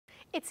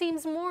It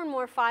seems more and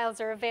more files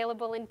are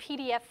available in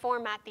PDF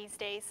format these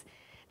days.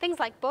 Things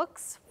like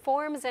books,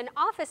 forms, and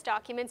office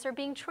documents are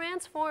being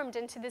transformed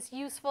into this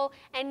useful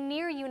and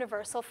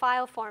near-universal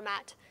file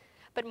format.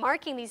 But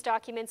marking these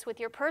documents with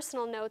your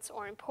personal notes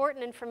or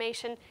important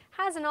information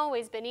hasn't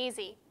always been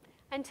easy,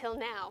 until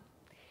now.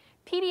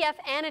 PDF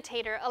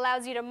Annotator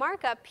allows you to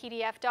mark up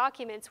PDF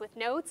documents with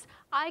notes,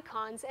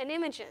 icons, and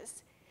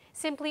images.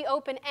 Simply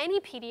open any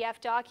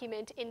PDF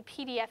document in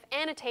PDF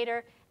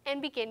Annotator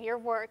and begin your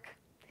work.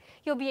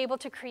 You'll be able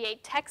to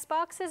create text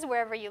boxes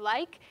wherever you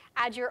like,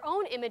 add your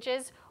own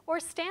images, or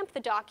stamp the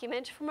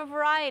document from a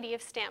variety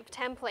of stamp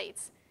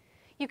templates.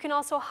 You can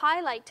also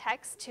highlight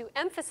text to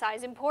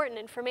emphasize important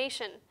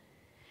information.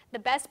 The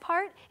best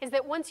part is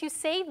that once you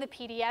save the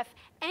PDF,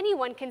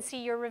 anyone can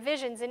see your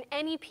revisions in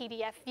any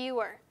PDF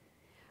viewer.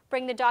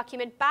 Bring the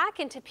document back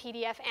into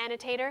PDF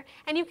Annotator,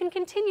 and you can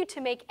continue to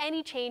make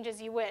any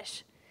changes you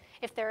wish.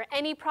 If there are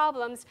any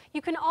problems,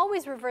 you can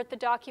always revert the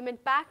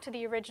document back to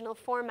the original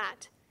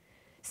format.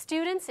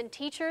 Students and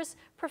teachers,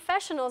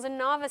 professionals and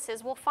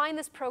novices will find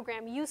this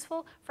program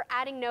useful for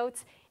adding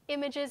notes,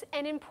 images,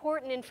 and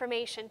important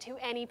information to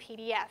any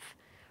PDF.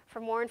 For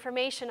more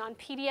information on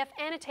PDF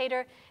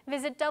Annotator,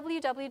 visit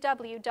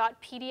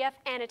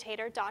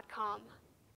www.pdfannotator.com.